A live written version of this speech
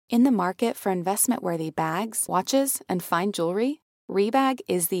In the market for investment-worthy bags, watches, and fine jewelry, Rebag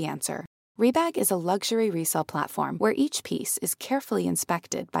is the answer. Rebag is a luxury resale platform where each piece is carefully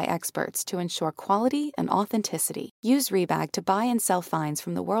inspected by experts to ensure quality and authenticity. Use Rebag to buy and sell finds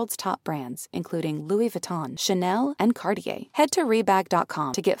from the world's top brands, including Louis Vuitton, Chanel, and Cartier. Head to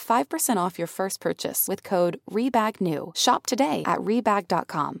Rebag.com to get 5% off your first purchase with code REBAGNEW. Shop today at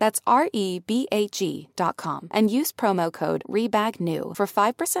Rebag.com. That's REBAG.com. And use promo code REBAGNEW for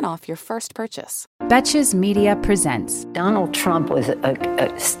 5% off your first purchase. Betches Media presents. Donald Trump was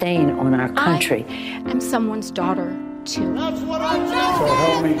a stain on our country. I'm someone's daughter, too. That's what I do. So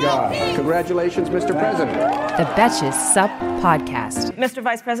help me God. Congratulations, Mr. President. The Betches Sup Podcast. Mr.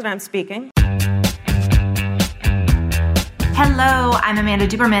 Vice President, I'm speaking. Hello, I'm Amanda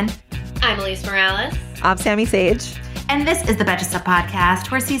Duberman. I'm Elise Morales. I'm Sammy Sage. And this is the Betches Up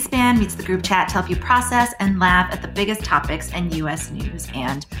Podcast, where C-SPAN meets the group chat to help you process and laugh at the biggest topics in U.S. news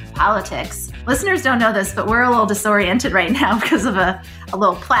and politics. Listeners don't know this, but we're a little disoriented right now because of a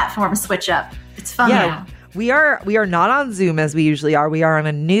little platform switch up. It's fun now. We are not on Zoom as we usually are. We are on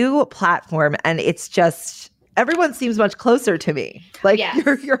a new platform, and it's just everyone seems much closer to me. Like yes.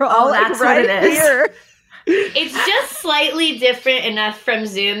 you're all that's right what it is. here. It's just slightly different enough from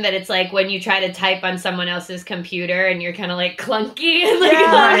Zoom that it's like when you try to type on someone else's computer and you're kind of like clunky and like,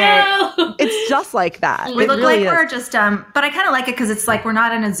 oh no. It's just like that. We It look really like is. we're just, but I kind of like it because it's like we're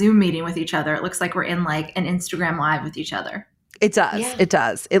not in a Zoom meeting with each other. It looks like we're in like an Instagram Live with each other. It does. Yeah. It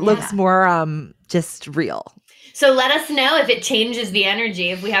does. It looks more just real. So let us know if it changes the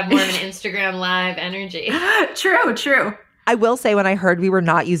energy, if we have more of an Instagram Live energy. True. I will say when I heard we were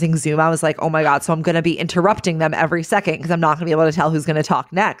not using Zoom, I was like, oh my God, so I'm going to be interrupting them every second because I'm not going to be able to tell who's going to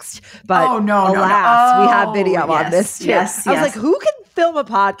talk next. But alas, we have video on this too. Yes, I was like, who can film a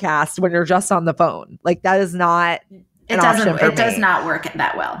podcast when you're just on the phone? Like that is not It does not work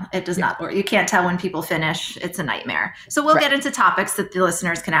that well. It does not work. You can't tell when people finish. It's a nightmare. So we'll get into topics that the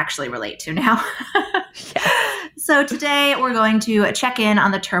listeners can actually relate to now. So today we're going to check in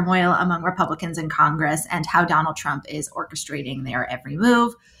on the turmoil among Republicans in Congress and how Donald Trump is orchestrating their every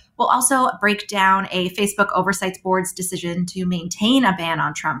move. We'll also break down a Facebook Oversight Board's decision to maintain a ban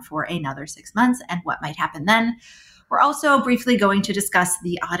on Trump for another 6 months and what might happen then. We're also briefly going to discuss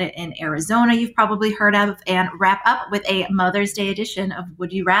the audit in Arizona you've probably heard of and wrap up with a Mother's Day edition of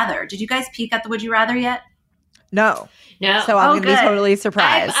Would You Rather. Did you guys peek at the Would You Rather yet? No. No. So I'm going to be totally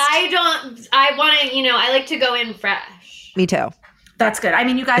surprised. I want to, I like to go in fresh. Me too. That's good. I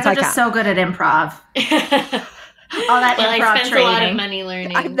mean, you guys are just so good at improv. All that improv I spent training. a lot of money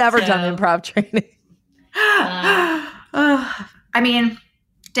learning. I've never done improv training. I mean,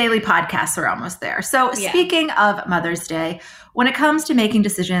 daily podcasts are almost there. So speaking of Mother's Day, when it comes to making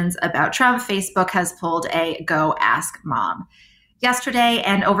decisions about Trump, Facebook has pulled a go ask mom. Yesterday,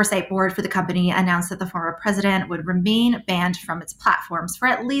 an oversight board for the company announced that the former president would remain banned from its platforms for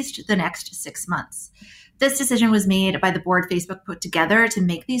at least the next 6 months. This decision was made by the board Facebook put together to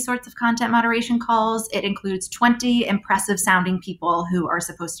make these sorts of content moderation calls. It includes 20 impressive sounding people who are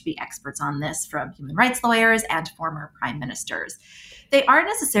supposed to be experts on this, from human rights lawyers and former prime ministers. They aren't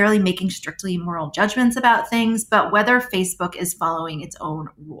necessarily making strictly moral judgments about things, but whether Facebook is following its own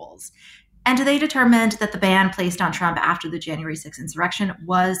rules. And they determined that the ban placed on Trump after the January 6th insurrection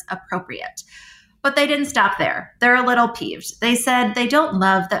was appropriate. But they didn't stop there. They're a little peeved. They said they don't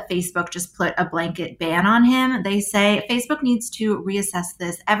love that Facebook just put a blanket ban on him. They say Facebook needs to reassess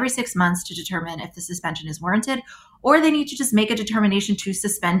this every 6 months to determine if the suspension is warranted, or they need to just make a determination to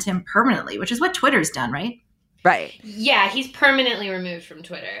suspend him permanently, which is what Twitter's done, right? Right. Yeah, he's permanently removed from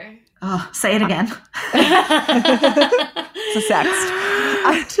Twitter. Oh, say it again. It's a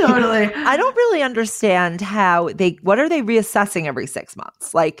sext. Totally. I don't really understand what are they reassessing every 6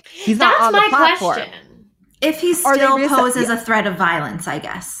 months? Like he's not on the platform. That's my question. If he still poses a threat of violence, I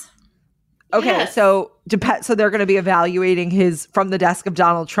guess. Okay, Yes. so they're going to be evaluating his From the Desk of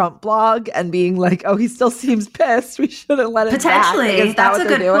Donald Trump blog and being like, oh, he still seems pissed. We shouldn't let him Potentially. back. Is that That's what a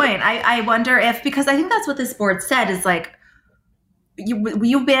they're good doing? point. I wonder if, because I think that's what this board said is like,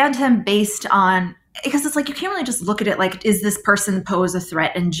 you banned him based on, because it's like, you can't really just look at it like, is this person pose a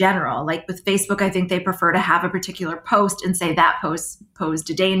threat in general? Like with Facebook, I think they prefer to have a particular post and say that post posed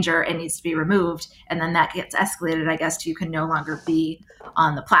a danger and needs to be removed. And then that gets escalated, I guess, to you can no longer be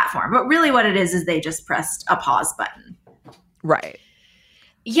on the platform. But really what it is they just pressed a pause button. Right.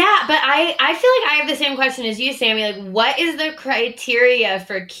 Yeah, but I feel like I have the same question as you, Sammy. Like, what is the criteria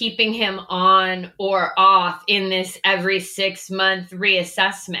for keeping him on or off in this every 6 month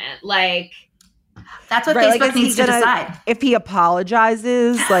reassessment? Like, that's what Facebook needs to decide. If he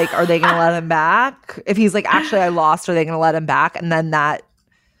apologizes, like, are they going to let him back? If he's like, actually, I lost, are they going to let him back? And then that,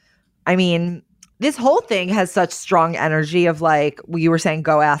 I mean, this whole thing has such strong energy of like, you were saying,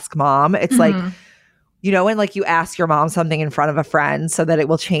 go ask mom. It's like, you know, when like you ask your mom something in front of a friend so that it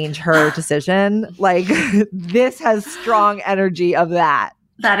will change her decision. Like this has strong energy of that.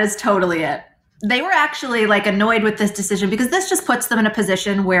 That is totally it. They were actually like annoyed with this decision because this just puts them in a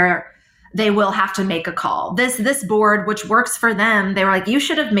position where they will have to make a call. This board, which works for them, they were like, you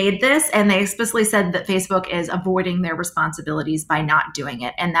should have made this. And they explicitly said that Facebook is avoiding their responsibilities by not doing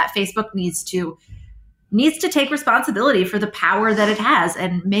it. And that Facebook needs to take responsibility for the power that it has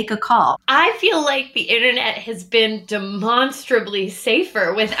and make a call. I feel like the internet has been demonstrably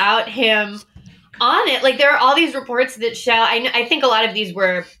safer without him on it. Like there are all these reports that show, I think a lot of these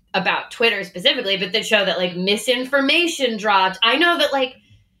were about Twitter specifically, but that show that like misinformation dropped. I know that like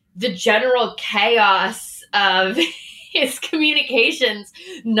the general chaos of his communications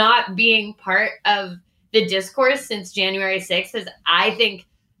not being part of the discourse since January 6th has, I think,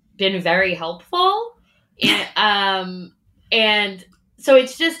 been very helpful. And so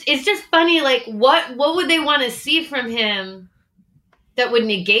it's just funny, like what would they want to see from him that would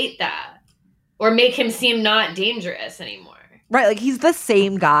negate that or make him seem not dangerous anymore? Right. Like he's the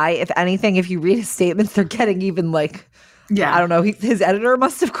same guy. If anything, if you read his statements, they're getting even like, I don't know, his editor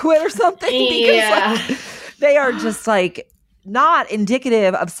must have quit or something. Because like, they are just like not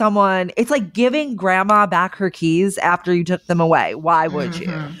indicative of someone. It's like giving grandma back her keys after you took them away. Why would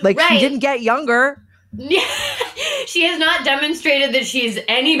you? Like she didn't get younger. Yeah. She has not demonstrated that she's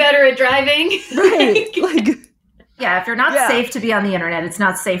any better at driving. Right. Yeah, if you're not safe to be on the internet, it's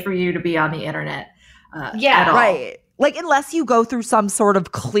not safe for you to be on the internet at all. Right. Like unless you go through some sort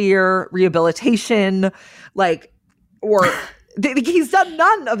of clear rehabilitation, like, or he's done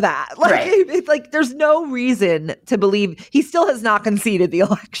none of that. Like, it's like there's no reason to believe he still has not conceded the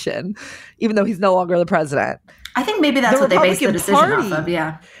election, even though he's no longer the president. I think maybe that's what they based the decision off of,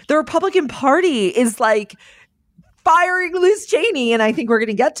 The Republican Party is like firing Liz Cheney, and I think we're going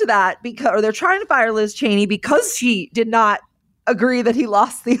to get to that or they're trying to fire Liz Cheney because she did not agree that he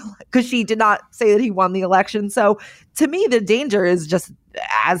lost because she did not say that he won the election. So to me, the danger is just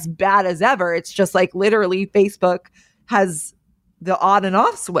as bad as ever. It's just like literally Facebook has the on and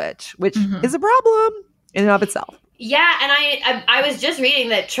off switch, which is a problem in and of itself. Yeah, and I was just reading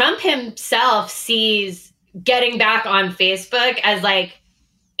that Trump himself sees getting back on Facebook as like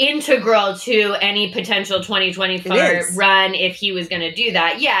integral to any potential 2024 run if he was going to do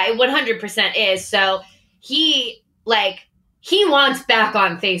that. Yeah, it 100% is. So he wants back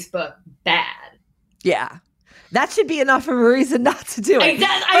on Facebook bad. Yeah. That should be enough of a reason not to do it.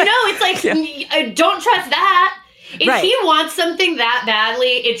 I know. It's like, I don't trust that. If he wants something that badly,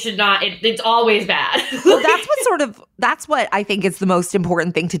 it should not. It's always bad. Well, that's what I think is the most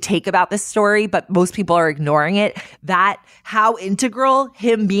important thing to take about this story, but most people are ignoring it. That how integral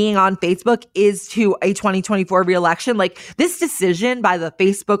him being on Facebook is to a 2024 reelection. Like this decision by the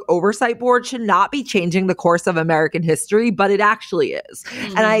Facebook Oversight Board should not be changing the course of American history, but it actually is.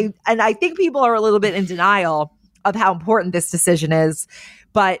 And I think people are a little bit in denial of how important this decision is.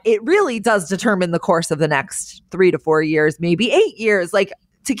 But it really does determine the course of the next 3 to 4 years, maybe 8 years, like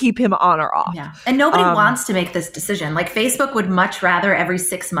to keep him on or off. Yeah. And nobody wants to make this decision. Like Facebook would much rather every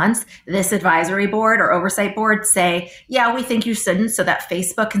 6 months, this advisory board or oversight board say, yeah, we think you shouldn't, so that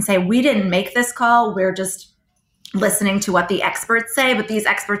Facebook can say, we didn't make this call. We're just listening to what the experts say. But these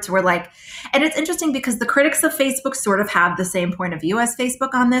experts were like, and it's interesting because the critics of Facebook sort of have the same point of view as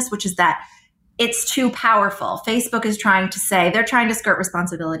Facebook on this, which is that it's too powerful. Facebook is trying to say, they're trying to skirt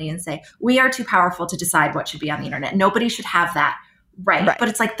responsibility and say, we are too powerful to decide what should be on the internet. Nobody should have that right. But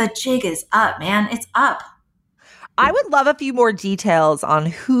it's like the jig is up, man. It's up. I would love a few more details on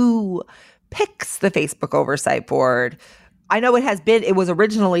who picks the Facebook Oversight Board. I know it was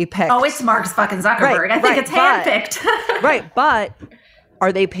originally picked. Oh, it's Mark fucking Zuckerberg. I think it's handpicked. Right. But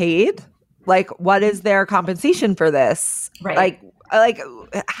are they paid? Like, what is their compensation for this? Right. Like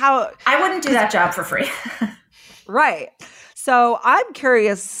how I wouldn't do that job for free. Right. So I'm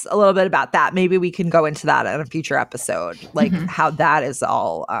curious a little bit about that. Maybe we can go into that in a future episode, like how that is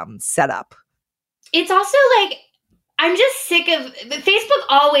all set up. It's also like, I'm just sick of, Facebook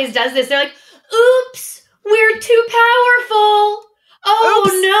always does this. They're like, oops, we're too powerful. Oh,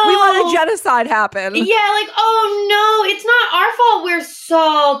 oops, no. We let a genocide happen. Yeah, like, oh, no, it's not our fault we're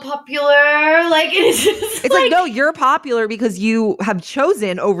so popular. Like, it's like, no, you're popular because you have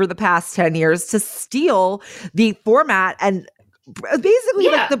chosen over the past 10 years to steal the format and basically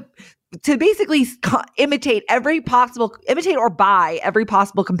like to basically imitate or buy every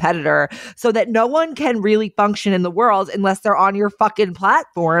possible competitor so that no one can really function in the world unless they're on your fucking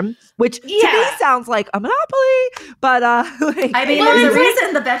platform, which to me sounds like a monopoly. But I mean, there's a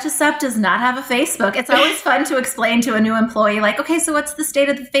reason the Betches Up does not have a Facebook. It's always fun to explain to a new employee, like, okay, so what's the state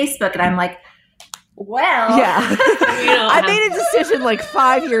of the Facebook? And I'm like, well, yeah. I made a decision like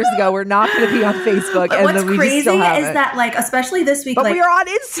 5 years ago. We're not going to be on Facebook. But what's crazy is that, like, especially this week, but like, we are on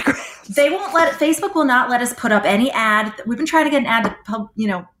Instagram. They won't Facebook will not let us put up any ad. We've been trying to get an ad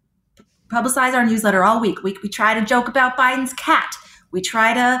to publicize our newsletter all week. We try to joke about Biden's cat. We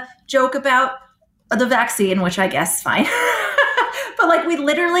try to joke about the vaccine, which I guess is fine. But like, we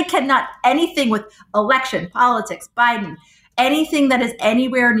literally cannot, anything with election, politics, Biden, anything that is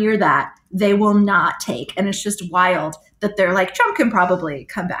anywhere near that, they will not take. And it's just wild that they're like, Trump can probably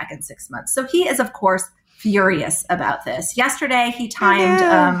come back in 6 months. So he is, of course, furious about this. Yesterday, he timed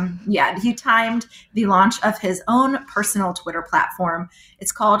the launch of his own personal Twitter platform.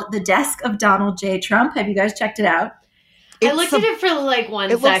 It's called The Desk of Donald J. Trump. Have you guys checked it out? I looked at it for like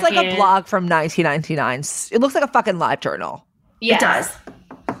 1 second. It looks like a blog from 1999. It looks like a fucking live journal. Yes. It does.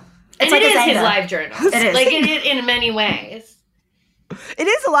 It's like his live journal. It is. Like it is in many ways. It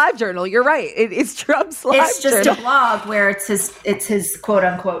is a live journal. You're right. It's Trump's live journal. It's just a blog where it's his quote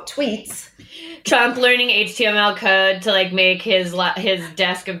unquote tweets. Trump learning HTML code to like make his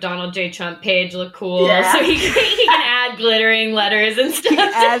Desk of Donald J. Trump page look cool, so he can add glittering letters and stuff.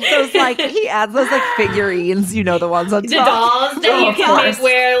 He adds those figurines, the ones on top. The dolls that you can make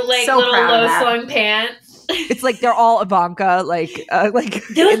wear like so little low slung pants. It's like they're all Ivanka, like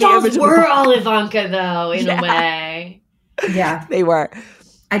those dolls were all Ivanka though, in a way. Yeah, they were.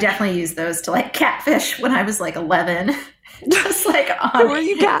 I definitely used those to like catfish when I was like 11. Just like Who were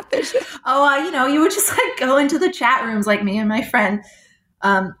you catfishing? Oh, you would just like go into the chat rooms, like me and my friend.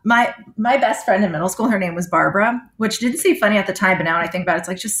 My best friend in middle school, her name was Barbara, which didn't seem funny at the time, but now when I think about it, it's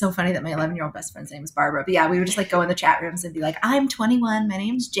like just so funny that my 11-year-old best friend's name is Barbara. But yeah, we would just like go in the chat rooms and be like, I'm 21, my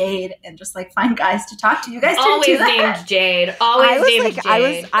name's Jade, and just like find guys to talk to. You guys always named Jade. Always named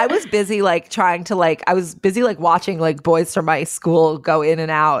Jade. I was busy like trying to like watching like boys from my school go in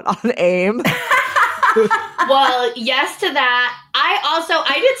and out on AIM. Well, yes to that.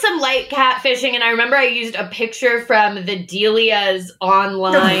 I did some light catfishing, and I remember I used a picture from the Delia's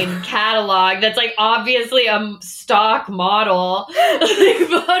online catalog that's like obviously a stock model like,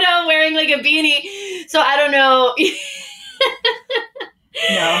 photo wearing like a beanie. So I don't know.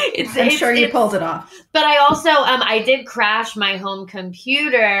 No, I'm sure you pulled it off. But I also I did crash my home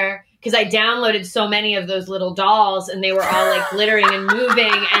computer because I downloaded so many of those little dolls, and they were all like glittering and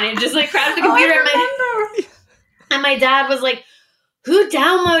moving, and it just like crashed the computer. And my dad was like, who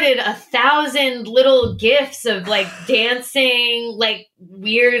downloaded 1,000 little GIFs of like dancing, like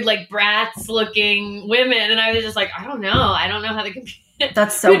weird, like brats looking women? And I was just like, I don't know how the computer.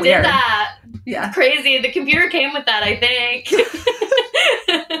 That's so who weird. Did that? Yeah, it's crazy. The computer came with that, I think.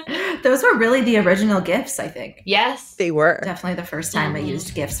 Those were really the original GIFs, I think. Yes, they were definitely the first time I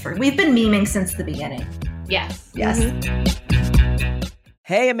used GIFs for. We've been memeing since the beginning. Yes. Mm-hmm.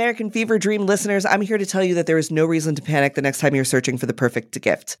 Hey, American Fever Dream listeners, I'm here to tell you that there is no reason to panic the next time you're searching for the perfect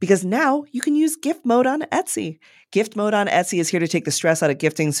gift, because now you can use gift mode on Etsy. Gift mode on Etsy is here to take the stress out of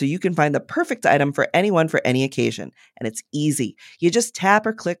gifting so you can find the perfect item for anyone for any occasion. And it's easy. You just tap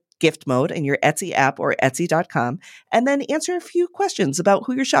or click gift mode in your Etsy app or Etsy.com, and then answer a few questions about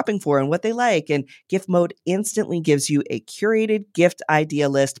who you're shopping for and what they like. And gift mode instantly gives you a curated gift idea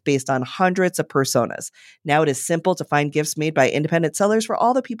list based on hundreds of personas. Now it is simple to find gifts made by independent sellers for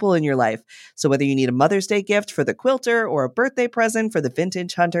all the people in your life. So whether you need a Mother's Day gift for the quilter or a birthday present for the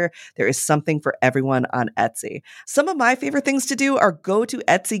vintage hunter, there is something for everyone on Etsy. Some of my favorite things to do are go to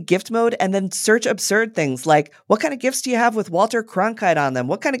Etsy gift mode and then search absurd things like, what kind of gifts do you have with Walter Cronkite on them?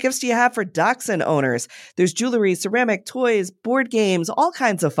 What kind of gifts do you have for dachshund owners? There's jewelry, ceramic, toys, board games, all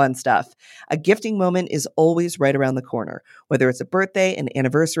kinds of fun stuff. A gifting moment is always right around the corner, whether it's a birthday, an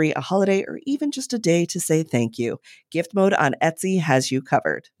anniversary, a holiday, or even just a day to say thank you. Gift mode on Etsy has you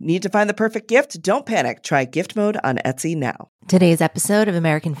covered. Need to find the perfect gift? Don't panic. Try gift mode on Etsy now. Today's episode of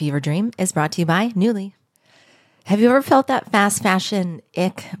American Fever Dream is brought to you by Nuuly. Have you ever felt that fast fashion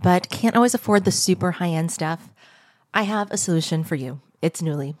ick, but can't always afford the super high-end stuff? I have a solution for you. It's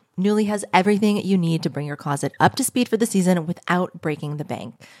Nuuly. Nuuly has everything you need to bring your closet up to speed for the season without breaking the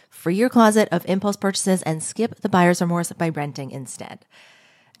bank. Free your closet of impulse purchases and skip the buyer's remorse by renting instead.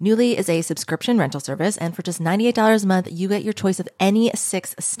 Nuuly is a subscription rental service, and for just $98 a month, you get your choice of any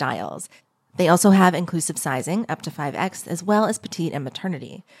 6 styles. They also have inclusive sizing, up to 5X, as well as petite and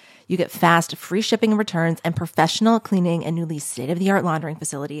maternity. You get fast, free shipping and returns and professional cleaning and Nuuly's state-of-the-art laundering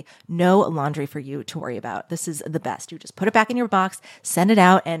facility. No laundry for you to worry about. This is the best. You just put it back in your box, send it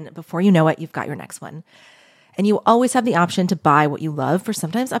out, and before you know it, you've got your next one. And you always have the option to buy what you love for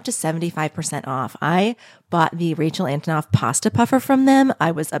sometimes up to 75% off. I bought the Rachel Antonoff pasta puffer from them.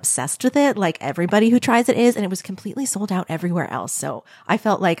 I was obsessed with it, like everybody who tries it is, and it was completely sold out everywhere else. So I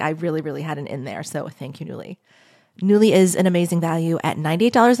felt like I really, really had an in there. So thank you, Nuuly. Nuuly is an amazing value at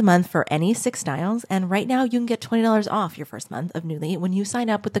 $98 a month for any 6 styles. And right now you can get $20 off your first month of Nuuly when you sign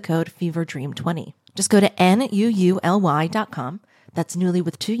up with the code FEVERDREAM20. Just go to NUULY.com. That's Nuuly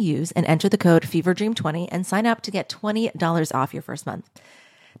with 2 U's and enter the code FEVERDREAM20 and sign up to get $20 off your first month.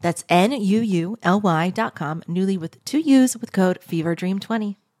 That's NUULY.com, Nuuly with 2 U's with code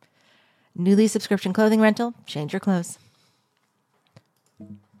FEVERDREAM20. Nuuly subscription clothing rental, change your clothes.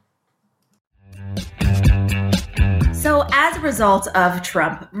 So as a result of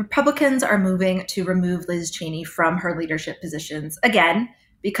Trump, Republicans are moving to remove Liz Cheney from her leadership positions again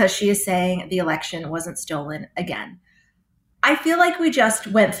because she is saying the election wasn't stolen again. I feel like we just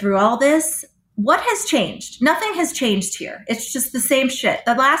went through all this. What has changed? Nothing has changed here. It's just the same shit.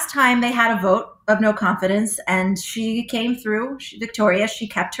 The last time they had a vote of no confidence and she came through victorious, she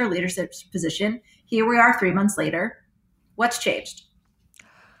kept her leadership position. Here we are 3 months later. What's changed?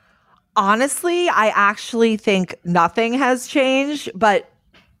 Honestly, I actually think nothing has changed, but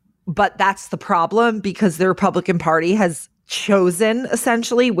that's the problem because the Republican Party has chosen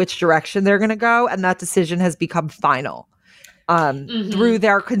essentially which direction they're going to go, and that decision has become final. Through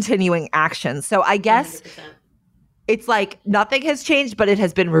their continuing actions. So I guess 100%. It's like nothing has changed, but it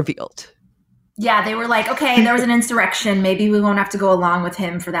has been revealed. Yeah, they were like, okay, there was an insurrection. Maybe we won't have to go along with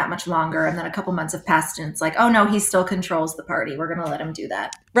him for that much longer. And then a couple months have passed and it's like, oh no, he still controls the party. We're going to let him do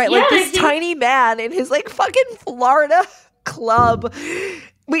that. Right. Yeah, like this tiny man in his like fucking Florida club.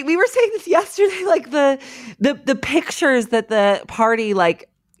 We were saying this yesterday, like the pictures that the party like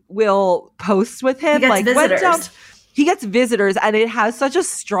will post with him. He gets like visitors. He gets visitors, and it has such a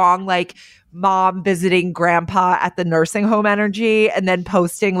strong, like, mom visiting grandpa at the nursing home energy, and then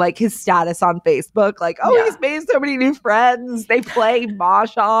posting, like, his status on Facebook. Like, oh, he's made so many new friends. They play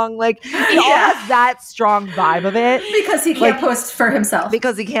mahjong. Like, it all has that strong vibe of it. Because he can't post for himself.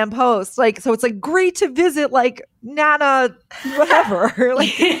 Because he can't post. Like, so it's, like, great to visit, like, Nana whatever.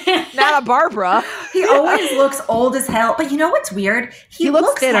 Like, Nana Barbara. He always looks old as hell. But you know what's weird? He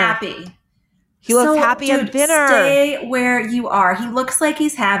looks thinner. happy. He looks happy and thinner. Stay where you are. He looks like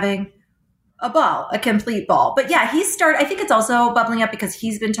he's having a ball, a complete ball. But yeah, I think it's also bubbling up because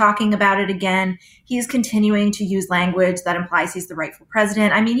he's been talking about it again. He's continuing to use language that implies he's the rightful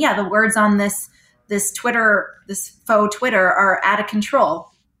president. I mean, yeah, the words on this Twitter, this faux Twitter are out of control.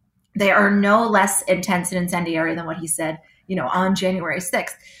 They are no less intense and incendiary than what he said, on January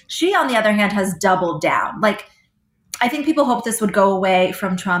 6th. She, on the other hand, has doubled down. Like, I think people hoped this would go away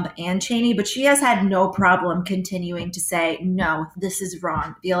from Trump and Cheney, but she has had no problem continuing to say, no, this is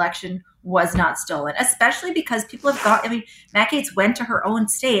wrong. The election was not stolen, especially because people have Matt Gaetz went to her own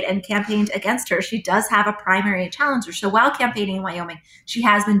state and campaigned against her. She does have a primary challenger. So while campaigning in Wyoming, she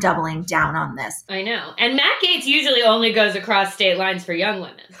has been doubling down on this. I know. And Matt Gaetz usually only goes across state lines for young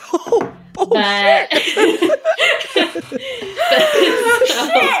women. Oh, but Shit!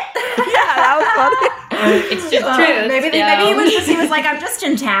 Yeah, that was funny. It's just true. Maybe he was like, I'm just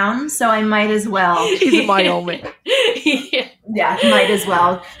in town, so I might as well. He's in Wyoming. Yeah, might as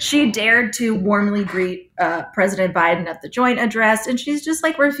well. She dared to warmly greet President Biden at the joint address, and she's just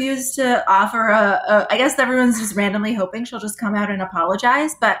like refused to offer I guess everyone's just randomly hoping she'll just come out and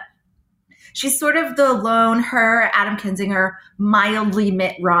apologize, but she's sort of the lone, her, Adam Kinzinger, mildly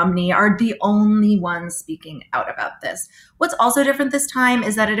Mitt Romney are the only ones speaking out about this. What's also different this time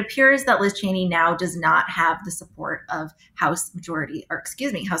is that it appears that Liz Cheney now does not have the support of House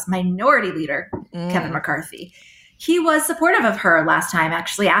Minority Leader Kevin McCarthy. He was supportive of her last time,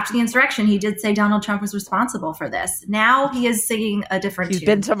 actually. After the insurrection, he did say Donald Trump was responsible for this. Now he is singing a different tune. He's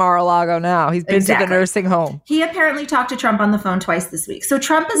been to Mar-a-Lago now. He's been to the nursing home. He apparently talked to Trump on the phone twice this week. So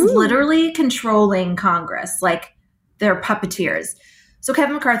Trump is literally controlling Congress, like they're puppeteers. So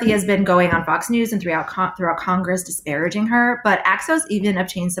Kevin McCarthy has been going on Fox News and throughout Congress disparaging her. But Axios even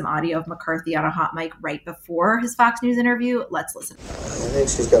obtained some audio of McCarthy on a hot mic right before his Fox News interview. Let's listen. I think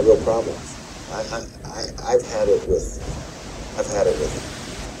she's got real problems. I've had it with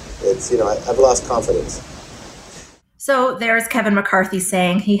it's, I've lost confidence. So there's Kevin McCarthy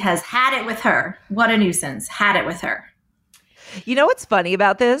saying he has had it with her. What a nuisance. Had it with her. You know what's funny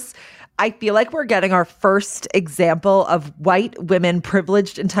about this? I feel like we're getting our first example of white women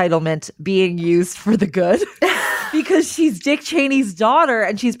privileged entitlement being used for the good. because she's Dick Cheney's daughter,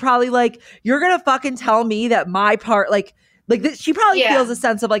 and she's probably like, you're gonna fucking tell me that my part, like this, she probably feels a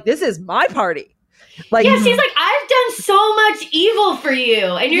sense of like, this is my party. Like, yeah, she's like, I've done so much evil for you,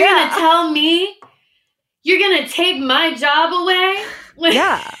 and you're gonna tell me you're gonna take my job away?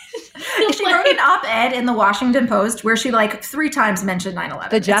 Yeah. She wrote an op-ed in the Washington Post where she like 3 times mentioned 9/11.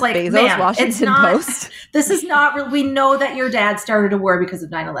 The Jeff Bezos Washington Post. This is not real. We know that your dad started a war because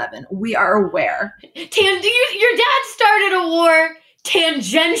of 9/11. We are aware. Your dad started a war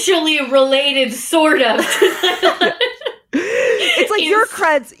tangentially related, sort of. It's like your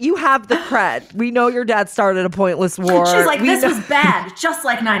creds, you have the cred. We know your dad started a pointless war. She's like, this was bad, just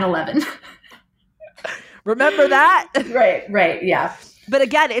like 9/11. Remember that? Right, yeah. But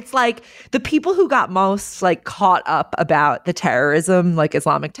again, it's like the people who got most like caught up about the terrorism, like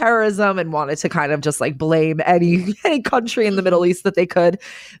Islamic terrorism, and wanted to kind of just like blame any country in the Middle East that they could.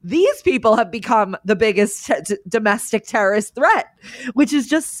 These people have become the biggest domestic terrorist threat, which is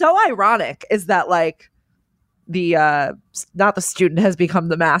just so ironic. Is that like the not the student has become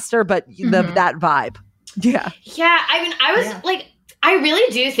the master, but that vibe. Yeah. I mean, I was like, I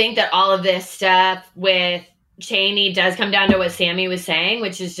really do think that all of this stuff with Cheney does come down to what Sammy was saying,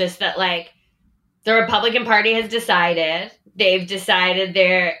 which is just that like the Republican Party has decided, they've decided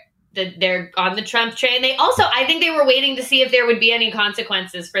they're on the Trump train. They also, I think they were waiting to see if there would be any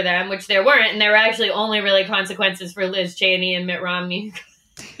consequences for them, which there weren't. And there were actually only really consequences for Liz Cheney and Mitt Romney,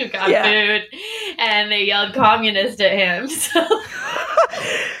 who got food, and they yelled communist at him. So.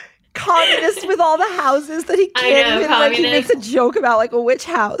 Communist with all the houses that he can't even, like, he makes a joke about like a witch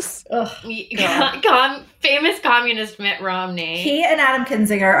house. Famous communist Mitt Romney. He and Adam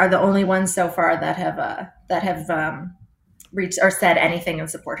Kinzinger are the only ones so far that have reached or said anything in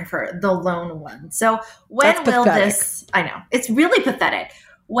support of her. The lone one. So when will this? I know it's really pathetic.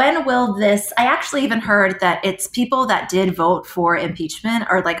 When will this? I actually even heard that it's people that did vote for impeachment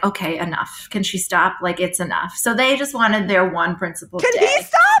are like, okay, enough. Can she stop? Like, it's enough. So they just wanted their one principle. Can he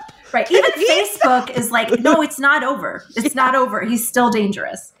stop? Right. Even Facebook is like, no, it's not over. It's not over. He's still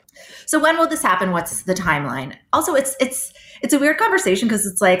dangerous. So when will this happen? What's the timeline? Also, it's a weird conversation because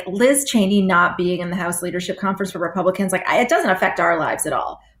it's like Liz Cheney not being in the House Leadership Conference for Republicans. Like, it doesn't affect our lives at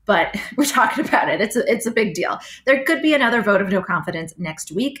all. But we're talking about it. It's a big deal. There could be another vote of no confidence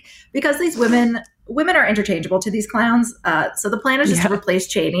next week because these women are interchangeable to these clowns. So the plan is just to replace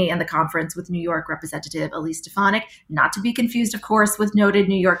Cheney in the conference with New York Representative Elise Stefanik, not to be confused, of course, with noted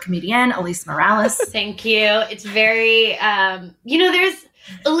New York comedian Elise Morales. Thank you. It's very,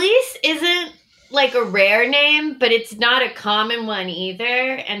 Elise isn't like a rare name, but it's not a common one either.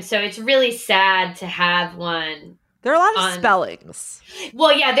 And so it's really sad to have one. There are a lot of spellings.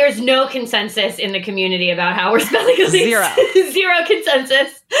 Well, yeah, there's no consensus in the community about how we're spelling Elise. Zero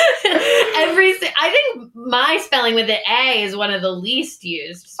consensus. I think my spelling with the A is one of the least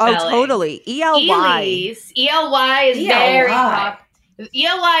used spellings. Oh, totally. E-L-Y. E-L-Y is very popular.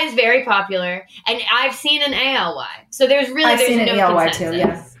 ELY is very popular, and I've seen an ALY. So there's no consensus. Too,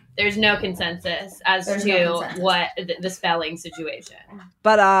 yeah. There's no consensus as to what the spelling situation.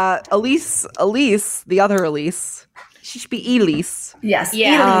 But Elise, the other Elise, she should be Elise. Yes.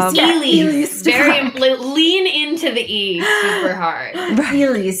 Yeah. Elise. Very lean into the E super hard.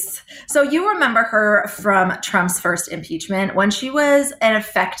 Elise. So you remember her from Trump's first impeachment when she was an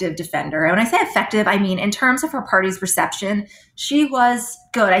effective defender. And when I say effective, I mean in terms of her party's reception, she was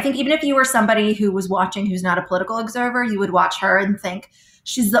good. I think even if you were somebody who was watching who's not a political observer, you would watch her and think,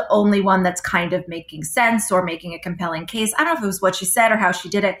 she's the only one that's kind of making sense or making a compelling case. I don't know if it was what she said or how she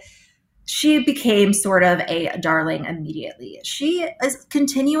did it. She became sort of a darling immediately. She is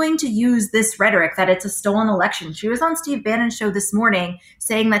continuing to use this rhetoric that it's a stolen election. She was on Steve Bannon's show this morning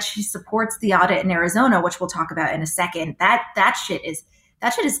saying that she supports the audit in Arizona, which we'll talk about in a second. That shit is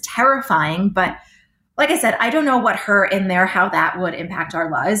terrifying. But like I said, I don't know what her in there, how that would impact our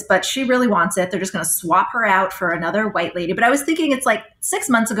lives, but she really wants it. They're just going to swap her out for another white lady. But I was thinking it's like 6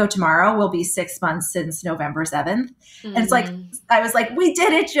 months ago tomorrow will be 6 months since November 7th. Mm-hmm. And it's like, I was like, we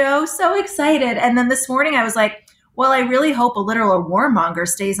did it, Joe. So excited. And then this morning I was like, well, I really hope a literal warmonger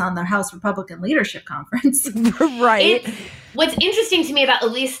stays on the House Republican Leadership Conference. Right. What's interesting to me about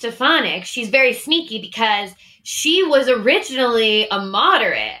Elise Stefanik, she's very sneaky because she was originally a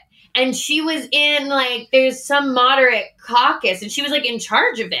moderate. And she was in, like, there's some moderate caucus, and she was, like, in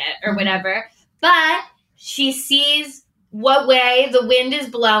charge of it or whatever. But she sees what way the wind is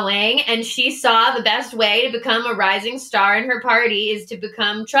blowing, and she saw the best way to become a rising star in her party is to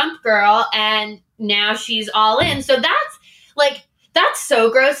become Trump girl, and now she's all in. So that's so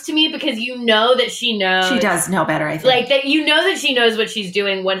gross to me because you know that she knows. She does know better, I think. Like, that you know that she knows what she's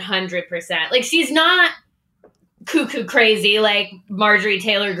doing 100%. Like, she's not cuckoo crazy like Marjorie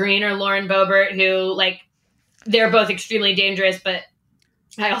Taylor Greene or Lauren Boebert, who like they're both extremely dangerous, but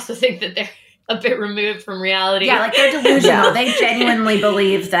I also think that they're a bit removed from reality. Yeah, like they're delusional. They genuinely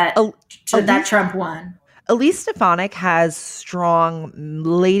believe that that Trump won. Elise Stefanik has strong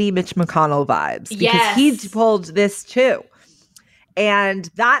Lady Mitch McConnell vibes because he pulled this too. And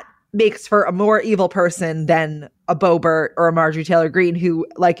that makes for a more evil person than a Boebert or a Marjorie Taylor Greene who,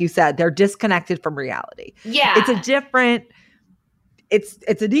 like you said, they're disconnected from reality. Yeah. It's a different...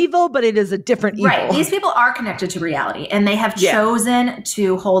 It's an evil, but it is a different evil. Right. These people are connected to reality, and they have chosen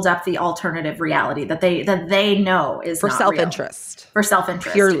to hold up the alternative reality that they know is for not self-interest. Real. For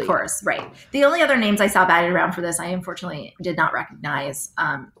self-interest, purely. Of course. Right. The only other names I saw batted around for this, I unfortunately did not recognize,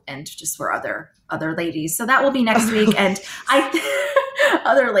 and just were other ladies. So that will be next week. And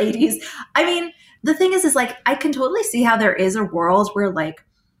other ladies. I mean, the thing is like I can totally see how there is a world where like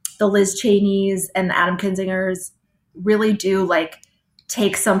the Liz Cheneys and the Adam Kinzingers really do like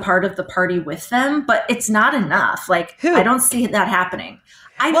take some part of the party with them, but it's not enough. Like, I don't see that happening.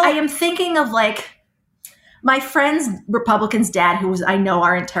 I am thinking of like my friend's Republican's dad, who I know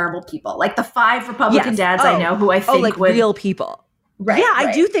aren't terrible people. Like the 5 Republican dads I know who I think like would real people. Right. Yeah, right.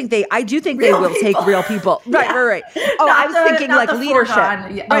 I do think they Real will people. take real people. Right, Yeah. right. Oh, I was thinking like leadership.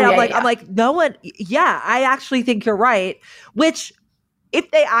 Yeah. Right. Oh, I'm like, no one. Yeah, I actually think you're right. Which, if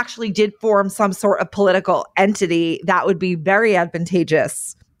they actually did form some sort of political entity, that would be very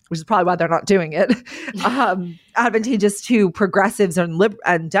advantageous, which is probably why they're not doing it. Advantageous to progressives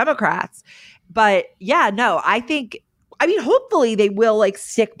and Democrats. But yeah, no, I mean, hopefully they will like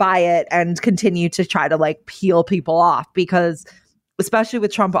stick by it and continue to try to like peel people off, because especially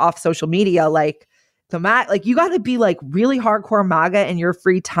with Trump off social media, like like you got to be like really hardcore MAGA in your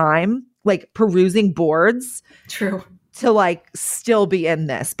free time, like perusing boards. True. To like still be in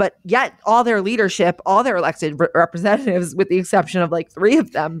this, but yet all their leadership, all their elected representatives, with the exception of like 3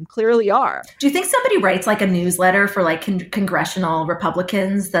 of them, clearly are. Do you think somebody writes like a newsletter for like congressional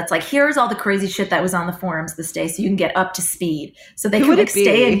Republicans that's like, here's all the crazy shit that was on the forums this day, so you can get up to speed, so they can like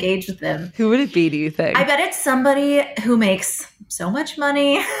stay engaged with them? Who would it be, do you think? I bet it's somebody who makes so much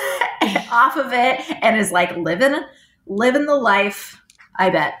money off of it and is like living the life. I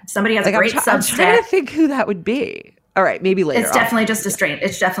bet somebody has like, a great I'm Substack. trying to think who that would be. All right, maybe later. It's definitely just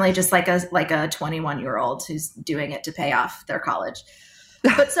It's definitely just like a 21-year-old who's doing it to pay off their college.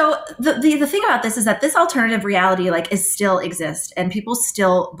 But so the thing about this is that this alternative reality like is still exists and people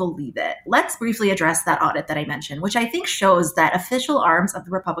still believe it. Let's briefly address that audit that I mentioned, which I think shows that official arms of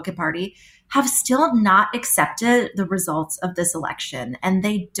the Republican Party have still not accepted the results of this election, and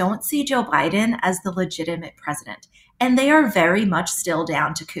they don't see Joe Biden as the legitimate president. And they are very much still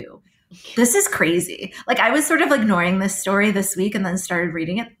down to coup. This is crazy. Like I was sort of ignoring this story this week and then started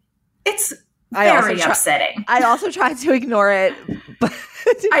reading it. It's very upsetting. I also tried to ignore it. But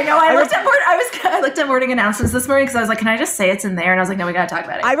I know. I looked at morning announcements this morning because I was like, can I just say it's in there? And I was like, no, we got to talk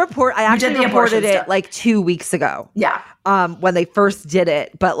about it. I actually reported it like 2 weeks ago. Yeah. When they first did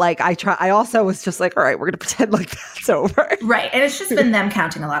it. But like I also was just like, all right, we're going to pretend like that's over. Right. And it's just been them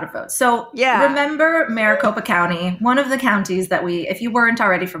counting a lot of votes. So remember Maricopa County, one of the counties that if you weren't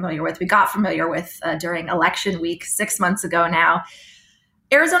already familiar with, we got familiar with during election week 6 months ago now.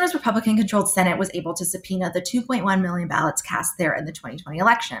 Arizona's Republican-controlled Senate was able to subpoena the 2.1 million ballots cast there in the 2020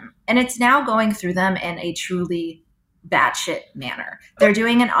 election. And it's now going through them in a truly batshit manner. They're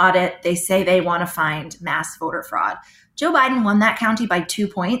doing an audit. They say they want to find mass voter fraud. Joe Biden won that county by 2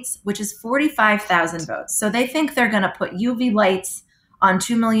 points, which is 45,000 votes. So they think they're going to put UV lights on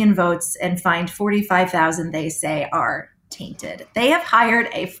 2 million votes and find 45,000 they say are tainted. They have hired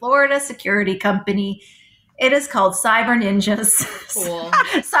a Florida security company. It is called Cyber Ninjas. Cool.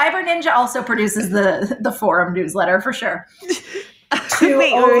 Cyber Ninja also produces the forum newsletter for sure to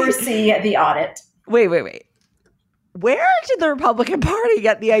oversee the audit. Wait. Where did the Republican Party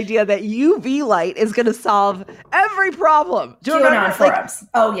get the idea that UV light is going to solve every problem? Do you remember? Forums.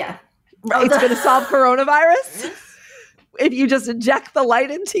 Oh, yeah. It's going to solve coronavirus? If you just inject the light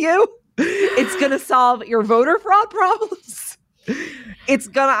into you, it's going to solve your voter fraud problems?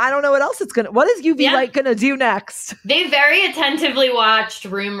 I don't know what else what is UV light gonna do next? They very attentively watched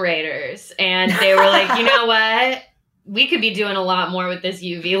Room Raiders and they were like, you know what? We could be doing a lot more with this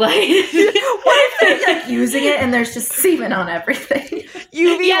UV light. What if they're like using it and there's just semen on everything?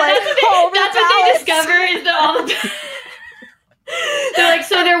 UV light. That's what they discover is that all the they're like,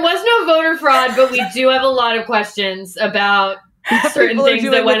 so there was no voter fraud, but we do have a lot of questions about certain things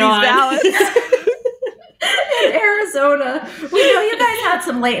that went on. In Arizona. We know you guys had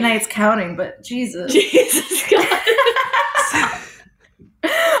some late nights counting, but Jesus God.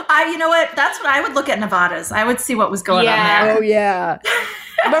 You know what? That's what I would look at Nevada's. I would see what was going on there. Oh, yeah.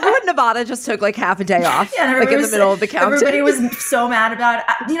 Remember when Nevada just took like half a day off? Yeah, like in the middle of the counting? Everybody was so mad about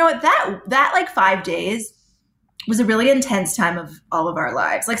it. You know what? That like 5 days was a really intense time of all of our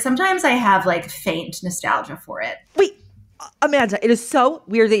lives. Like sometimes I have like faint nostalgia for it. Wait, Amanda, it is so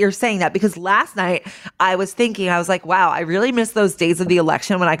weird that you're saying that because last night I was thinking, I was like, wow, I really miss those days of the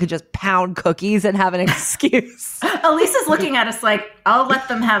election when I could just pound cookies and have an excuse. Elisa's looking at us like, I'll let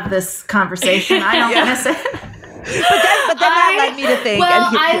them have this conversation. I don't miss it. But then that led me to think. Well,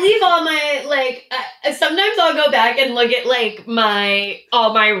 I leave all my, like, sometimes I'll go back and look at, like,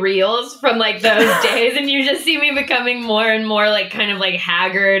 all my reels from, like, those days, and you just see me becoming more and more, like, kind of, like,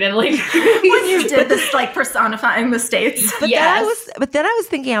 haggard and, like, when you did this, like, personifying the states. But then I was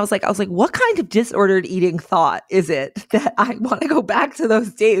thinking, I was like, what kind of disordered eating thought is it that I want to go back to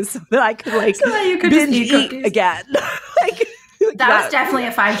those days so that I could, like, binge eat again? Like, that was definitely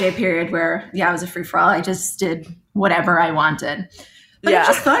a 5-day period where, it was a free-for-all. I just did whatever I wanted. But it was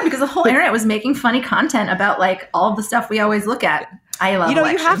just fun because the whole internet was making funny content about, like, all of the stuff we always look at. I love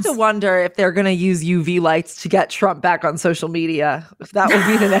elections. You have to wonder if they're going to use UV lights to get Trump back on social media. If that will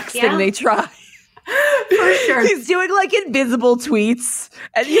be the next thing they try. For sure. He's doing like invisible tweets.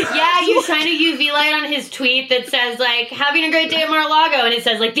 And you shine a UV light on his tweet that says like, having a great day at Mar-a-Lago. And it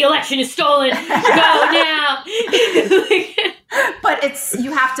says like, the election is stolen. Go now. But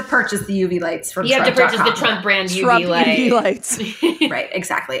you have to purchase the UV lights from Trump. You have to purchase the Trump brand UV lights. Right,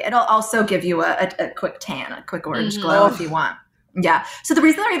 exactly. It'll also give you a quick tan, a quick orange glow if you want. Yeah. So the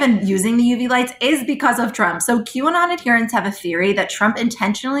reason they're even using the UV lights is because of Trump. So QAnon adherents have a theory that Trump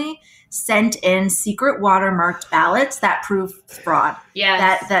intentionally sent in secret watermarked ballots that prove fraud.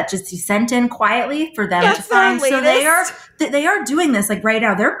 Yeah. That just he sent in quietly for them to find. So they are doing this like right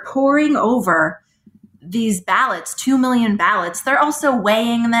now. They're pouring over these ballots, 2 million ballots. They're also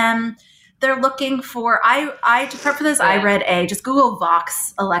weighing them. They're looking for, to prep for this, I read just Google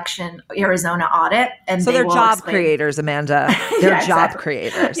Vox election Arizona audit. And so they're job creators, Amanda. They're job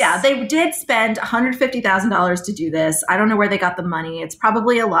creators. Yeah, they did spend $150,000 to do this. I don't know where they got the money. It's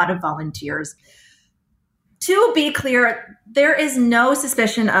probably a lot of volunteers. To be clear, there is no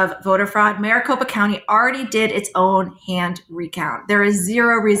suspicion of voter fraud. Maricopa County already did its own hand recount. There is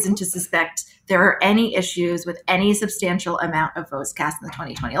zero reason to suspect there are any issues with any substantial amount of votes cast in the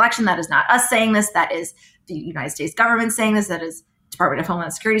 2020 election. That is not us saying this. That is the United States government saying this. That is Department of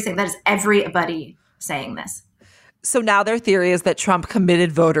Homeland Security saying that. Is everybody saying this. So now their theory is that Trump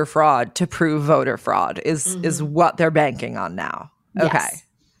committed voter fraud to prove voter fraud is what they're banking on now. Okay. Yes.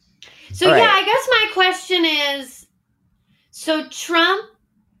 So I guess my question is, so Trump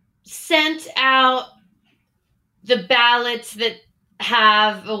sent out the ballots that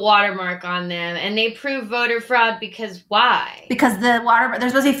have a watermark on them and they prove voter fraud because why? Because they're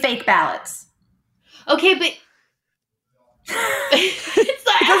supposed to be fake ballots. Okay, but it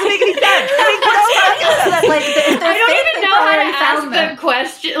doesn't make any sense. I don't even know how to ask the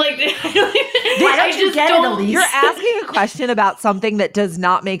question. Like, I don't even. Why don't you get it, Elise? You're asking a question about something that does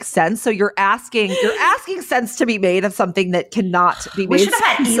not make sense. So you're asking sense to be made of something that cannot be made. We should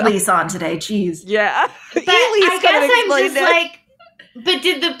have had Elise on today. Jeez. Yeah. But I guess I'm just like. But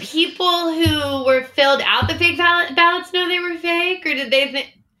did the people who were filled out the fake ballots know they were fake, or did they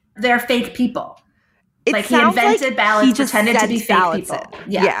think they're fake people? Like he invented ballots, he just pretended to be fake people.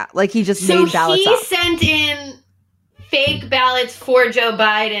 Yeah, like he just made ballots up. So he sent in fake ballots for Joe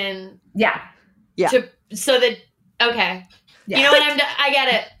Biden. Yeah. So that you know what I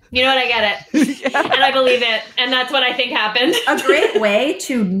get it. You know what, I get it, and I believe it, and that's what I think happened. A great way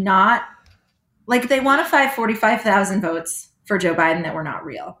to not they want to find 45,000 votes for Joe Biden that were not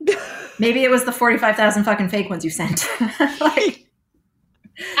real. Maybe it was the 45,000 fucking fake ones you sent. I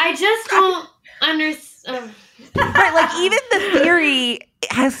just don't understand. Right, even the theory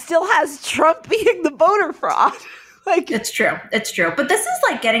still has Trump being the voter fraud. It's true. But this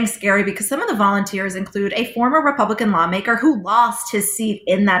is getting scary because some of the volunteers include a former Republican lawmaker who lost his seat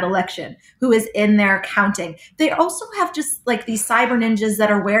in that election, who is in there counting. They also have just these cyber ninjas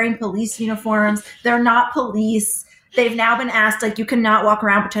that are wearing police uniforms. They're not police. They've now been asked, you cannot walk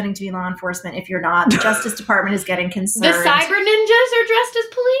around pretending to be law enforcement if you're not. The Justice Department is getting concerned. The cyber ninjas are dressed as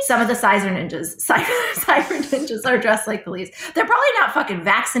police? Some of the cyber ninjas are dressed like police. They're probably not fucking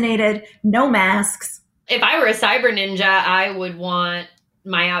vaccinated, no masks. If I were a cyber ninja, I would want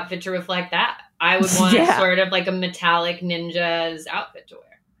my outfit to reflect that. I would want sort of a metallic ninja's outfit to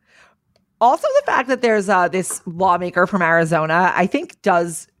wear. Also, the fact that there's this lawmaker from Arizona, I think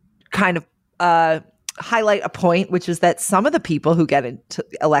does kind of highlight a point, which is that some of the people who get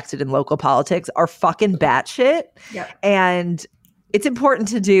elected in local politics are fucking batshit. Yep. And it's important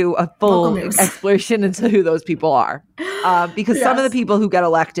to do a full exploration into who those people are. Because some of the people who get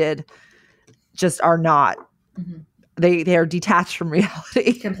elected just are not, they are detached from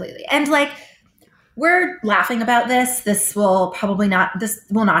reality. Completely. And like, we're laughing about this. This will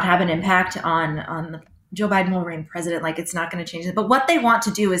not have an impact on Joe Biden will remain president. Like, it's not going to change it. But what they want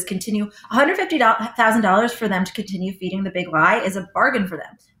to do is continue $150,000 for them to continue feeding the big lie is a bargain for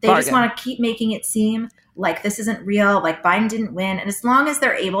them. They just want to keep making it seem like this isn't real, like Biden didn't win. And as long as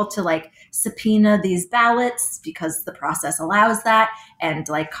they're able to like subpoena these ballots because the process allows that and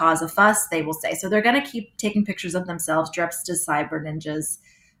like cause a fuss, they will say. So they're going to keep taking pictures of themselves dressed as cyber ninjas,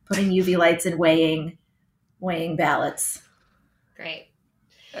 putting UV lights and weighing ballots. Great.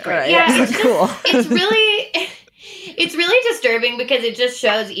 Yeah, it's cool. It's really disturbing because it just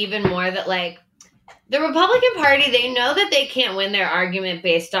shows even more that like the Republican Party, they know that they can't win their argument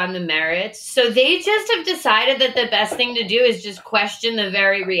based on the merits. So they just have decided that the best thing to do is just question the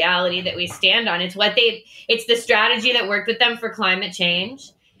very reality that we stand on. It's the strategy that worked with them for climate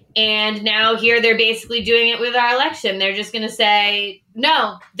change. And now here they're basically doing it with our election. They're just going to say,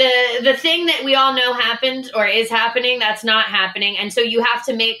 no, the thing that we all know happened or is happening, that's not happening. And so you have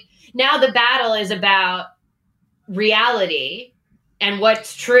to now the battle is about reality and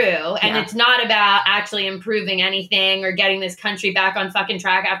what's true. And it's not about actually improving anything or getting this country back on fucking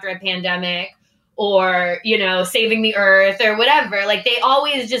track after a pandemic or, saving the earth or whatever. Like, they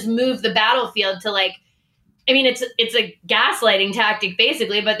always just move the battlefield to like, I mean, it's a gaslighting tactic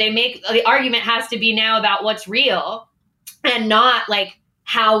basically, but the argument has to be now about what's real and not like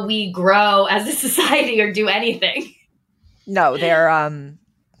how we grow as a society or do anything. No, they're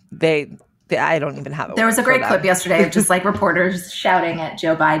I don't even have it. There was a great clip yesterday of just like reporters shouting at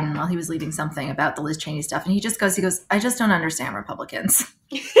Joe Biden while he was leading something about the Liz Cheney stuff. And he goes, I just don't understand Republicans.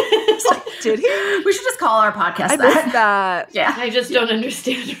 Like, did he? We should just call our podcast I missed that. Yeah. I just don't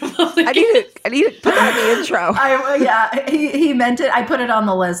understand Republicans. I need to put that in the intro. He meant it. I put it on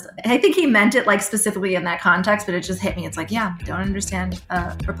the list. I think he meant it like specifically in that context, but it just hit me. It's like, don't understand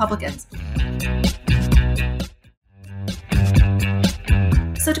Republicans.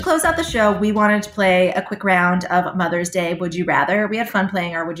 So to close out the show, we wanted to play a quick round of Mother's Day Would You Rather. We had fun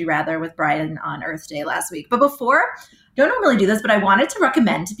playing our Would You Rather with Brian on Earth Day last week. But before, I don't normally do this, but I wanted to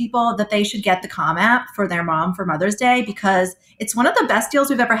recommend to people that they should get the Calm app for their mom for Mother's Day because it's one of the best deals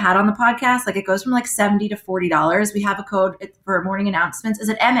we've ever had on the podcast. Like, it goes from like $70 to $40. We have a code for morning announcements. Is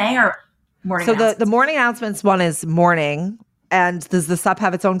it MA or morning announcements? So the morning announcements one is morning. And does the SUP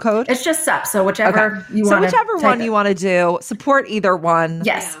have its own code? It's just SUP. So whichever you want to whichever one you want to do, support either one.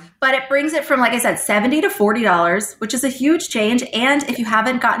 Yes. Yeah. But it brings it from, like I said, $70 to $40, which is a huge change. And if you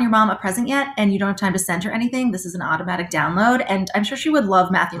haven't gotten your mom a present yet and you don't have time to send her anything, this is an automatic download. And I'm sure she would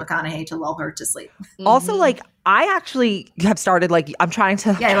love Matthew McConaughey to lull her to sleep. Also, like, I actually have started, like, I'm trying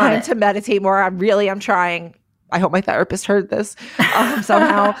to meditate more. I'm trying. I hope my therapist heard this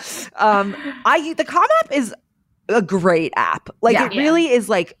somehow. The Calm app is a great app. Like, it really is,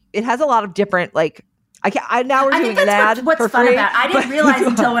 like, it has a lot of different, like, now we're doing an ad. What's for fun free, about it. I didn't realize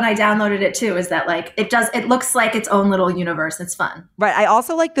until when I downloaded it too, is that like it looks like its own little universe. It's fun. Right. I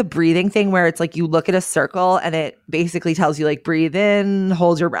also like the breathing thing where it's like you look at a circle and it basically tells you like breathe in,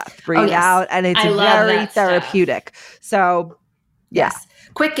 hold your breath, breathe out. And it's very therapeutic. So yes.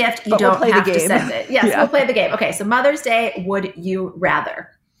 Quick gift. You don't have to send it. Yes, we'll play the game. Okay. So Mother's Day, would you rather?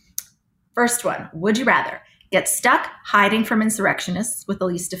 First one, would you rather get stuck hiding from insurrectionists with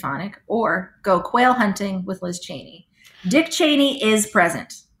Elise Stefanik or go quail hunting with Liz Cheney? Dick Cheney is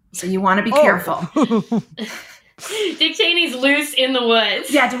present, so you want to be careful. Dick Cheney's loose in the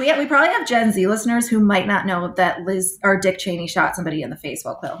woods. Yeah, we probably have Gen Z listeners who might not know that Liz or Dick Cheney shot somebody in the face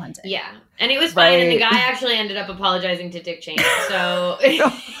while quail hunting. Yeah, and it was fine, and the guy actually ended up apologizing to Dick Cheney, so...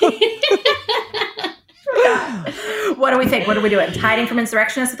 What do we think? What are we doing? Hiding from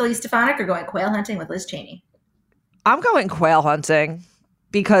insurrectionists with Elise Stefanik or going quail hunting with Liz Cheney? I'm going quail hunting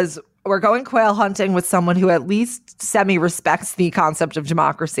because we're going quail hunting with someone who at least semi-respects the concept of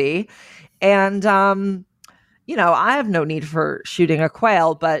democracy. And, I have no need for shooting a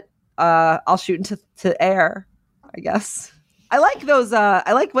quail, but I'll shoot into air, I guess. I like those.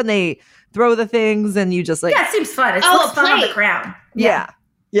 I like when they throw the things and you just like... Yeah, it seems fun. It looks fun on the ground. Yeah.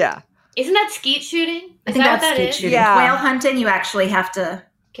 Isn't that skeet shooting? I think that's skeet shooting. Yeah. Quail hunting, you actually have to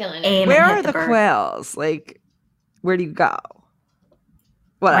aim. Where and are hit the bird. quails? Like, where do you go?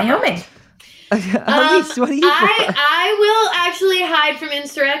 Wyoming. What do you prefer? I will actually hide from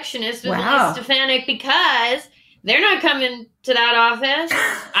insurrectionists with Elise Stefanik because they're not coming to that office.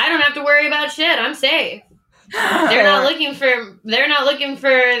 I don't have to worry about shit. I'm safe. They're not looking for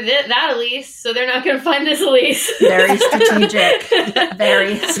that Elise, so they're not going to find this Elise. Very strategic.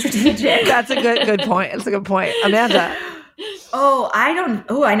 Very strategic. That's a good point. That's a good point. Amanda.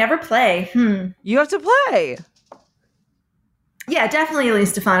 I never play. You have to play. Yeah, definitely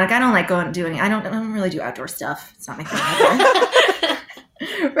Elise Stefanik. I don't like I don't really do outdoor stuff. It's not my thing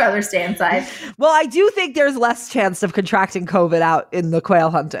either. Rather stay inside. Well, I do think there's less chance of contracting COVID out in the quail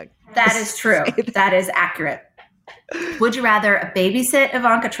hunting. That is true. That is accurate. Would you rather babysit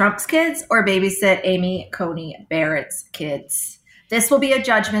Ivanka Trump's kids or babysit Amy Coney Barrett's kids? This will be a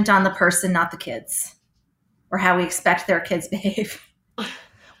judgment on the person, not the kids, or how we expect their kids behave.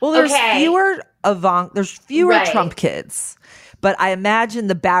 Well, there's fewer Trump kids, but I imagine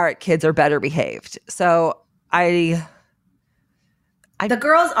the Barrett kids are better behaved. So the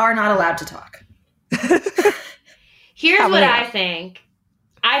girls are not allowed to talk. Here's what I think.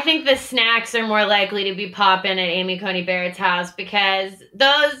 I think the snacks are more likely to be popping at Amy Coney Barrett's house because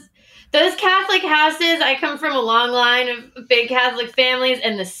those Catholic houses, I come from a long line of big Catholic families,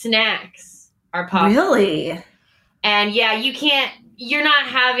 and the snacks are popping. Really? And yeah, you're not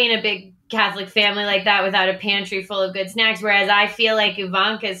having a big Catholic family like that without a pantry full of good snacks, whereas I feel like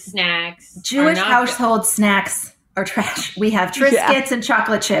Ivanka's snacks Jewish household snacks are trash. We have Triscuits and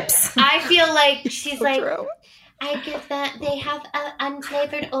chocolate chips. I feel like she's so like, true. I give them, they have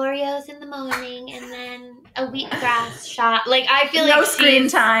unflavored Oreos in the morning and then a wheatgrass shot. Like, I feel like no screen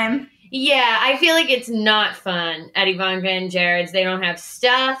time. Yeah, I feel like it's not fun at Ivanka and Jared's. They don't have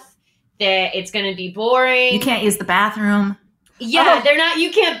stuff. It's going to be boring. You can't use the bathroom. Yeah, they're not,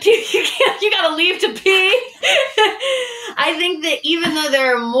 you can't pee, you gotta leave to pee. I think that even though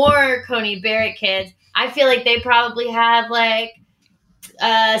there are more Coney Barrett kids, I feel like they probably have like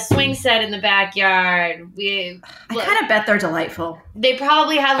a swing set in the backyard. I kind of bet they're delightful. They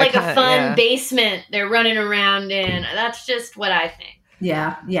probably have like a fun basement they're running around in. That's just what I think.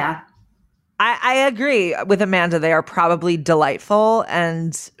 Yeah. I agree with Amanda. They are probably delightful.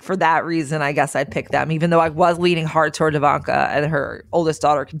 And for that reason, I guess I'd pick them, even though I was leaning hard toward Ivanka and her oldest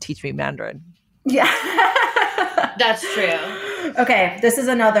daughter can teach me Mandarin. Yeah. That's true. Okay, this is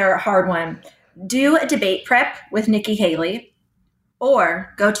another hard one. Do a debate prep with Nikki Haley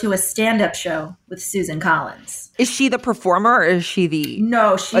or go to a stand-up show with Susan Collins. Is she the performer or is she the...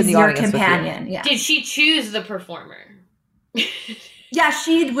 No, she's your companion. Yeah. Did she choose the performer? Yeah,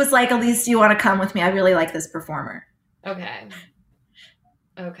 she was like, Elise, do you want to come with me? I really like this performer. Okay.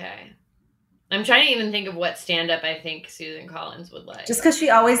 I'm trying to even think of what stand-up I think Susan Collins would like. Just because she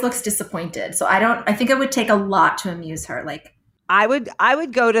always looks disappointed. So I think it would take a lot to amuse her. Like, I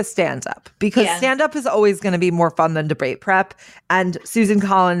would go to stand-up because stand-up is always going to be more fun than debate prep. And Susan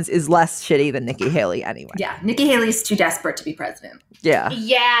Collins is less shitty than Nikki Haley anyway. Yeah, Nikki Haley's too desperate to be president. Yeah.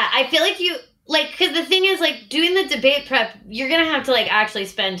 Yeah, I feel like because the thing is, like, doing the debate prep, you're going to have to, like, actually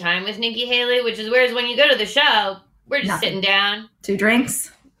spend time with Nikki Haley, whereas when you go to the show, we're just sitting down. 2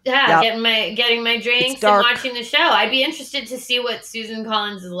 drinks. Yeah, getting my drinks and watching the show. I'd be interested to see what Susan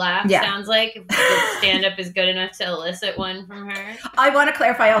Collins' laugh sounds like, if the stand-up is good enough to elicit one from her. I want to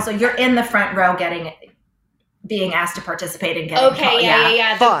clarify also, you're in the front row being asked to participate in getting Okay,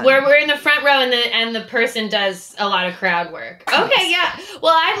 yeah. We're in the front row and the person does a lot of crowd work. Okay, yeah.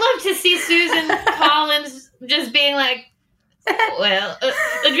 Well, I'd love to see Susan Collins just being like, well,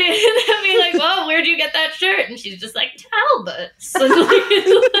 being like, well, where'd you get that shirt? And she's just like, Talbot's.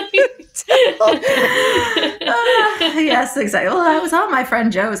 Yes, exactly. Well, I was on my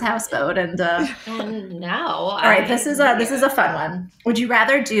friend Joe's houseboat, and now. All right, this is a fun one. Would you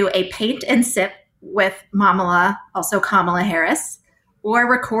rather do a paint and sip with also Kamala Harris, or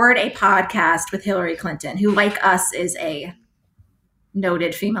record a podcast with Hillary Clinton, who, like us, is a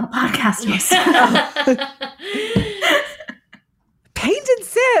noted female podcast host? Paint and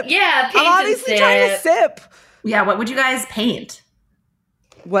sip. Yeah, paint I'm obviously trying to sip. Yeah, what would you guys paint?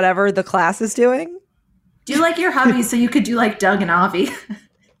 Whatever the class is doing. Do like your hubby so you could do like Doug and Avi.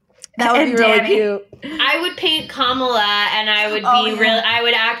 That would be really cute. I would paint Kamala and I would I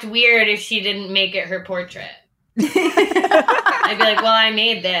would act weird if she didn't make it her portrait. I'd be like, well, I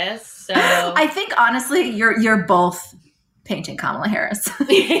made this, so I think honestly you're both painting Kamala Harris.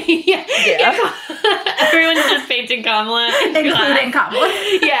 Yeah. Everyone's just painting Kamala. Including Kamala.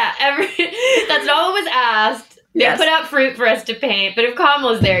 Yeah, that's not what was asked. They put out fruit for us to paint, but if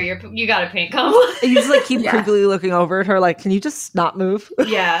Kamala's there, you gotta paint Kamala. You just like keep creepily looking over at her like, can you just not move?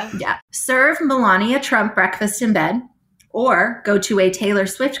 Yeah. Serve Melania Trump breakfast in bed, or go to a Taylor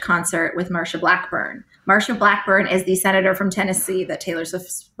Swift concert with Marsha Blackburn. Marsha Blackburn is the senator from Tennessee that Taylor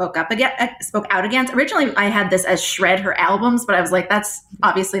Swift spoke out against. Originally, I had this as shred her albums, but I was like, that's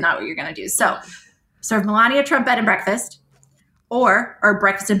obviously not what you're going to do. So serve Melania Trump bed and breakfast, or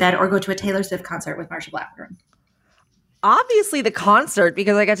breakfast in bed, or go to a Taylor Swift concert with Marsha Blackburn? Obviously the concert,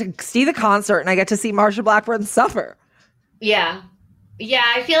 because I get to see the concert and I get to see Marsha Blackburn suffer. Yeah. Yeah,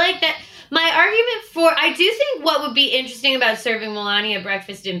 I feel like that my argument I do think what would be interesting about serving Melania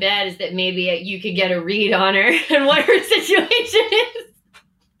breakfast in bed is that maybe you could get a read on her and what her situation is.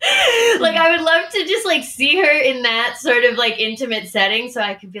 Like, I would love to just like see her in that sort of like intimate setting so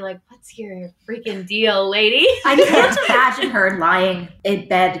I could be like, what's your freaking deal, lady? I can't imagine her lying in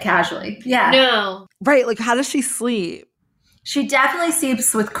bed casually. Yeah. No. Right. Like, how does she sleep? She definitely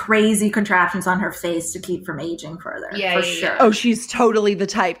sleeps with crazy contraptions on her face to keep from aging further. Yeah, for sure. Oh, she's totally the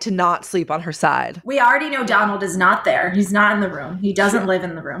type to not sleep on her side. We already know Donald is not there. He's not in the room. He doesn't live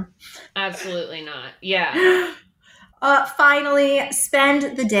in the room. Absolutely not. Yeah. Finally,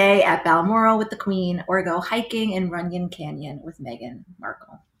 spend the day at Balmoral with the Queen or go hiking in Runyon Canyon with Meghan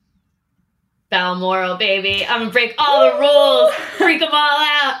Markle. Balmoral, baby. I'm gonna break all the rules, freak them all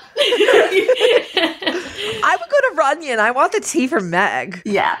out. I would go to Runyon. I want the tea from Meg.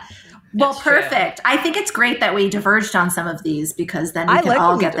 Yeah. Well, That's perfect. true. I think it's great that we diverged on some of these because then we can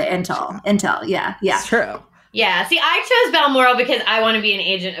all get the intel. Yeah. It's true. Yeah, see, I chose Balmoral because I want to be an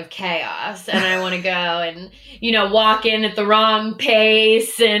agent of chaos and I want to go and, walk in at the wrong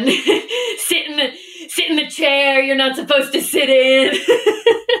pace and sit in the chair you're not supposed to sit in.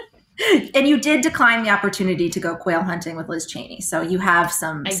 And you did decline the opportunity to go quail hunting with Liz Cheney. So you have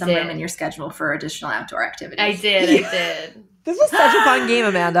some room in your schedule for additional outdoor activities. I did. This was such a fun game,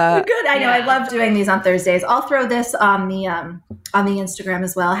 Amanda. Good. I know. Yeah. I love doing these on Thursdays. I'll throw this on the Instagram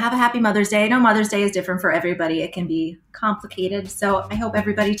as well. Have a happy Mother's Day. I know Mother's Day is different for everybody. It can be complicated. So I hope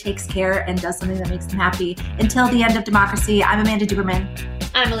everybody takes care and does something that makes them happy. Until the end of democracy, I'm Amanda Duberman.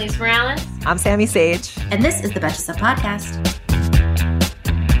 I'm Elise Morales. I'm Sammy Sage. And this is the Betches Sup Podcast.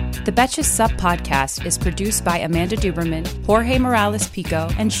 The Betches Sup Podcast is produced by Amanda Duberman, Jorge Morales Pico,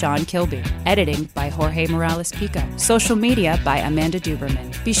 and Sean Kilby. Editing by Jorge Morales Pico. Social media by Amanda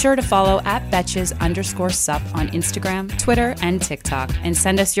Duberman. Be sure to follow @Betches_Sup on Instagram, Twitter, and TikTok, and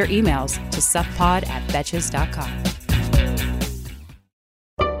send us your emails to suppod@betches.com.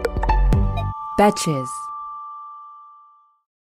 Betches.